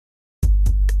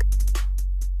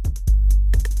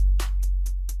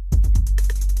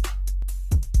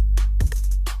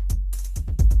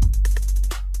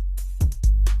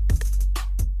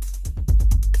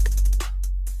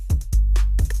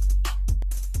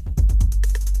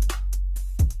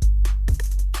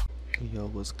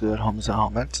What's good, homies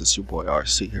and homies? It's your boy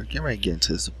RC here. Getting ready to get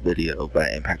into this video by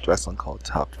Impact Wrestling called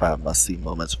Top 5 Must-See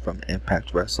Moments from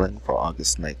Impact Wrestling for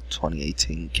August 9th,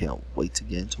 2018. Can't wait to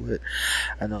get into it.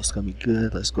 I know it's going to be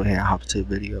good. Let's go ahead and hop into the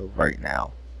video right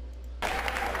now.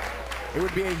 It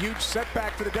would be a huge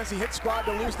setback for the Desi Hit Squad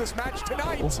to lose this match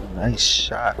tonight. Oh, nice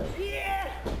shot.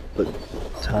 But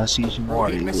Tashi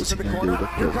Ishimori was going to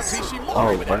do with this.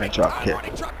 Oh, running drop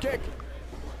kick.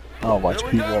 Oh, watch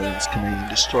P. Williams Canadian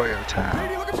Destroyer time.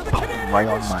 Right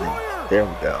on money. There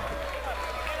we go.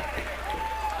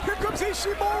 Here comes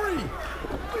Ishimori.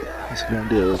 What's he gonna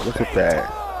do? Look at that.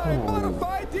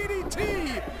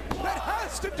 DDT. That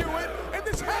has to do it, and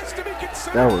this has to be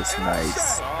considered. That was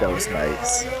nice. That was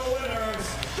nice.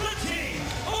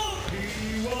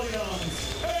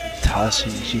 Tashi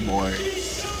Ishimori.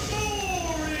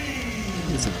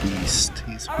 He's a beast.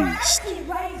 He's a beast.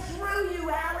 Right through you,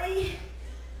 Allie.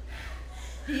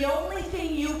 The only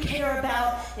thing you care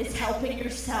about is helping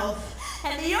yourself.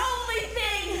 And the only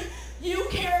thing you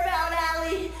care about,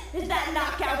 Allie, is that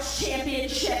Knockouts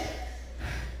Championship.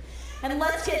 And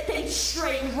let's get things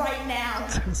straight right now.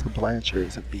 Tessa Blanchard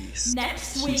is a beast.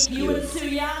 Next week, you and Su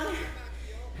Yung,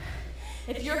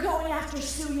 if you're going after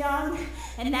Su Yung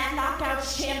and that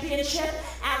Knockouts Championship,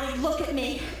 Allie, look at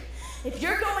me. If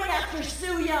you're going after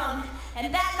Su Yung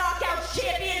and that Knockouts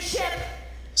Championship,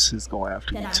 she's going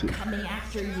after then me I'm too. coming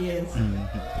after you.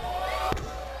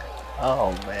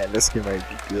 Oh man, this game might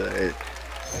be good.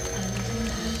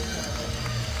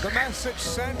 The message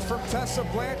sent from Tessa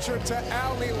Blanchard to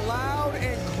Allie loud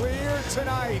and clear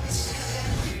tonight.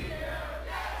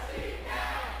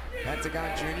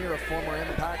 Pentagon Jr., a former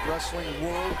Impact Wrestling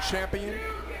World Champion.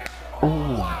 Oh,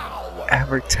 wow.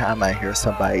 Every time I hear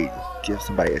somebody give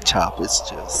somebody a chop, it's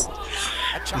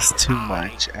too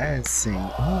much. I ain't seen.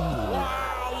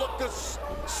 Wow, look the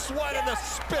sweat and the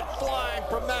spit flying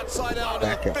from that side out.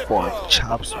 Back and forth,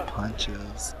 chops or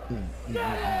punches.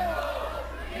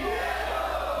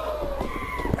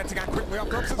 Pentagon quickly up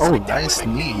comes Oh, nice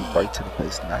knee right to the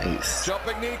face. Nice.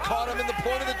 Jumping knee caught him in the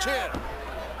point of the chin.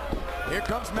 Here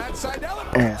comes Matt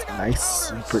Sydal. And nice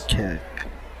super kick.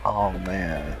 Oh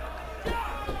man.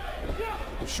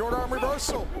 Short arm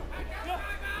reversal.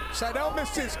 Sydal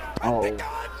misses. Oh,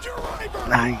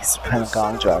 nice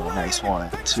Pentagon driver. Nice one,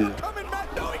 too.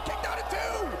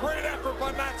 Great effort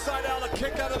by Matt Sydal to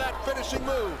kick out of that finishing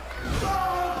move.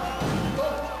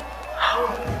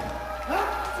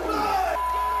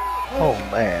 Oh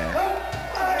man.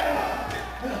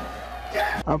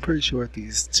 I'm pretty sure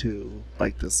these two,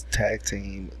 like this tag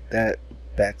team, that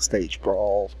backstage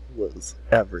brawl was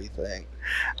everything.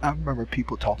 I remember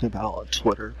people talking about it on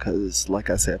Twitter because, like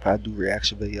I said, if I do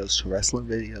reaction videos to wrestling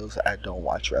videos, I don't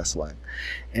watch wrestling.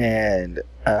 And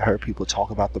I heard people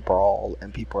talk about the brawl,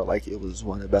 and people are like, it was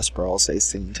one of the best brawls they've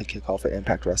seen to kick off an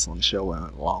Impact Wrestling show in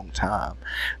a long time.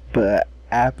 But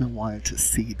I've been wanting to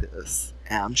see this,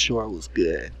 and I'm sure it was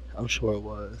good. I'm sure it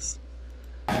was.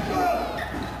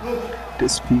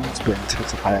 This feud's been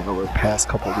intensifying over the past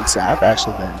couple of weeks, and I've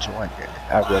actually been enjoying it.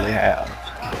 I really have.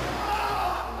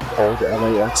 Old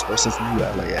LAX versus new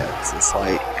LAX. It's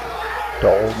like the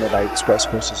old Midnight Express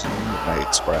versus new Midnight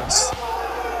Express.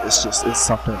 It's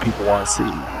something people want to see.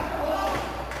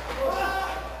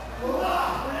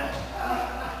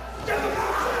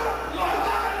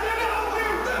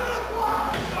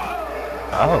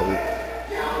 Oh.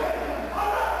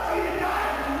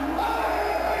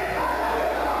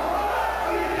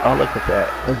 Oh, look at that.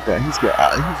 Look at that. He's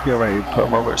getting ready to put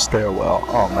him over a stairwell.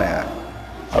 Oh, man.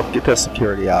 Oh, get that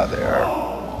security out of there.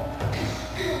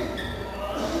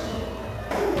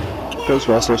 Get those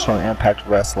wrestlers from Impact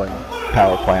Wrestling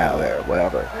Power Plant out of there.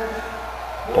 Whatever.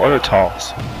 Border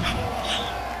talks.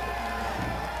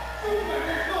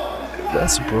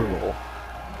 That's brutal.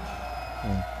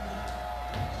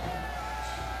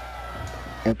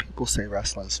 And people say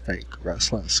wrestling is fake,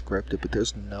 wrestling is scripted, but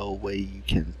there's no way you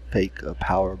can fake a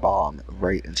power bomb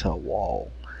right into a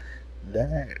wall.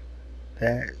 That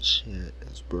shit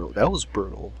is brutal. That was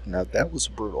brutal. Now that was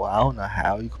brutal. I don't know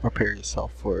how you can prepare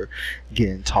yourself for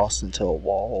getting tossed into a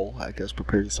wall. I guess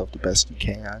prepare yourself the best you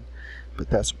can, but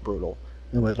that's brutal.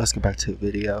 Anyway, let's get back to the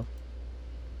video.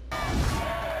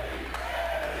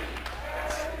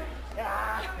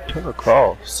 Killer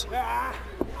Kross.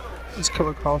 What does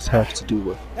Killer Kross have to do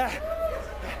with?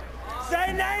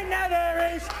 Say night now,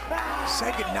 there is.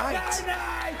 Say goodnight.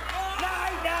 Night.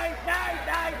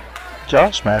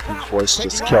 Josh Matthews' voice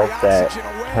just killed that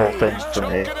whole thing for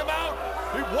me.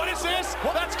 What is this?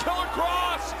 Well, that's Killer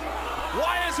Kross.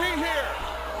 Why is he here?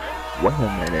 Wait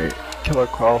a minute. Killer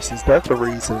Kross, is that the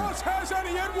reason?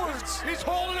 He's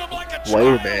holding him like a Wait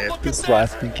a child. minute. Look This is at what I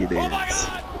this. think it Oh my is.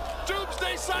 God.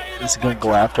 Doomsday Is he gonna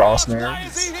go after Austin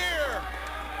Aries?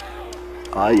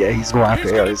 Oh yeah, he's going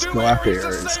after Aries. Go after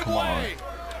Aries. Come on.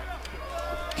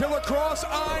 Killer Kross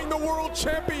eyeing the world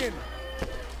champion.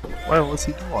 Wait, what's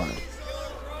he doing?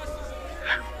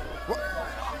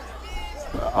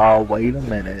 Oh, wait a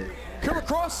minute. Killer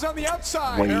Kross is on the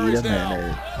outside. Wait a Aries minute.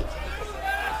 now.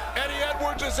 Eddie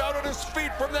Edwards is out on his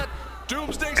feet from that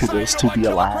doomsday Could those two be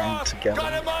aligned together?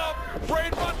 Got him up.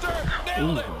 Brainbuster.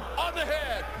 Nailed it. On the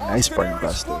head. Nice brain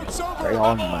buster. Right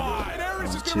on the money. And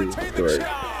Aries is 1, going 2, to retain the 3.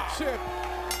 championship.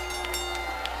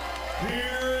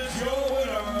 Here's your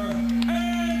winner,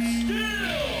 and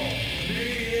still the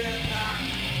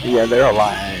Impact. Yeah, they're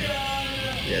aligned.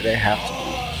 Yeah, they have to be.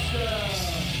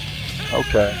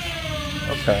 Okay.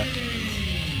 Okay.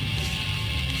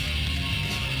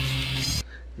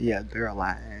 Yeah, they're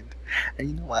aligned. And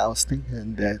you know what? I was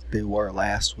thinking that they were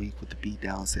last week with the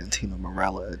beatdown Santino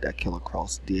Marella that Killer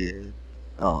Kross did.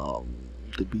 The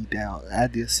beatdown. I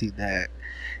did see that.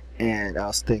 And I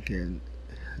was thinking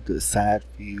the side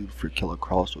feud for Killer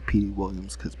Kross with Petey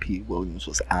Williams, because Petey Williams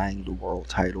was eyeing the world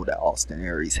title that Austin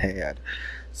Aries had.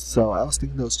 So I was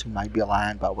thinking those two might be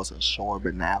aligned, but I wasn't sure.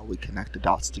 But now we connect the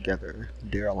dots together.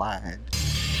 They're aligned.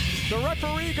 The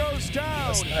referee goes down.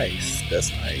 That's nice.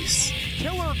 That's nice.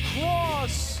 Killer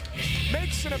Kross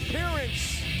makes an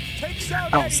appearance. Takes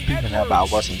out I was Eddie thinking that, Edwards. but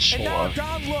I wasn't sure. And now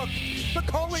Don Look, the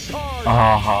calling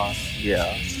card.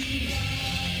 Yeah.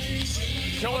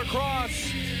 Killer Kross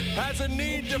has a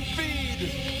need to feed.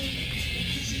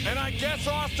 And I guess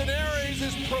Austin Aries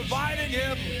is providing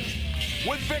him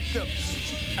with victims.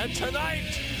 And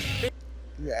tonight,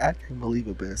 Yeah, I can't believe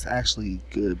it, but it's actually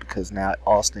good because now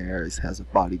Austin Aries has a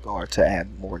bodyguard to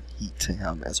add more heat to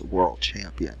him as a world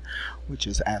champion, which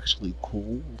is actually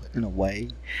cool in a way.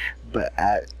 But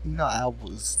I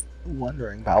was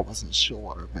wondering, but I wasn't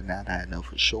sure. But now that I know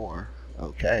for sure,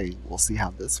 okay, we'll see how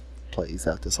this plays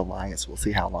out. This alliance, we'll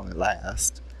see how long it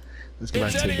lasts. Let's get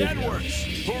it's back to the Eddie video. Edwards,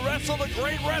 who wrestled a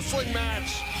great wrestling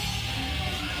match.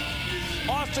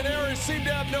 Austin Aries seemed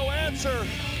to have no answer,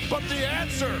 but the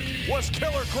answer was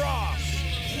Killer Kross.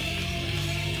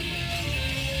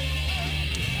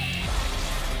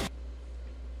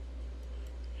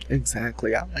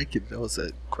 Exactly, I like it. That was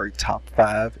a great top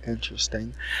 5,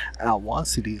 interesting. I want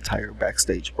to see the entire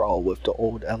backstage brawl with the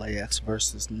old LAX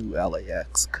versus new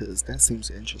LAX, because that seems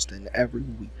interesting. Every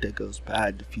week that goes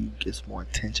by, the feud gets more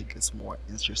attention, gets more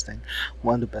interesting.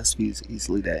 One of the best feuds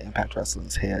easily that Impact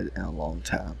Wrestling's had in a long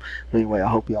time. But anyway, I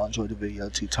hope y'all enjoyed the video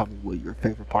too. Tell me what your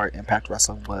favorite part Impact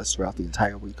Wrestling was throughout the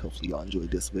entire week. Hopefully y'all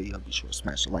enjoyed this video. Be sure to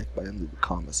smash the like button, leave a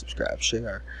comment, subscribe,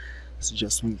 share.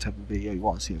 Suggest me type of video you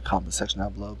want to see in the comment section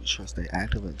down below. Be sure to stay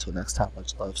active. Until next time,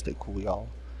 much love, stay cool, y'all.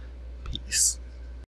 Peace.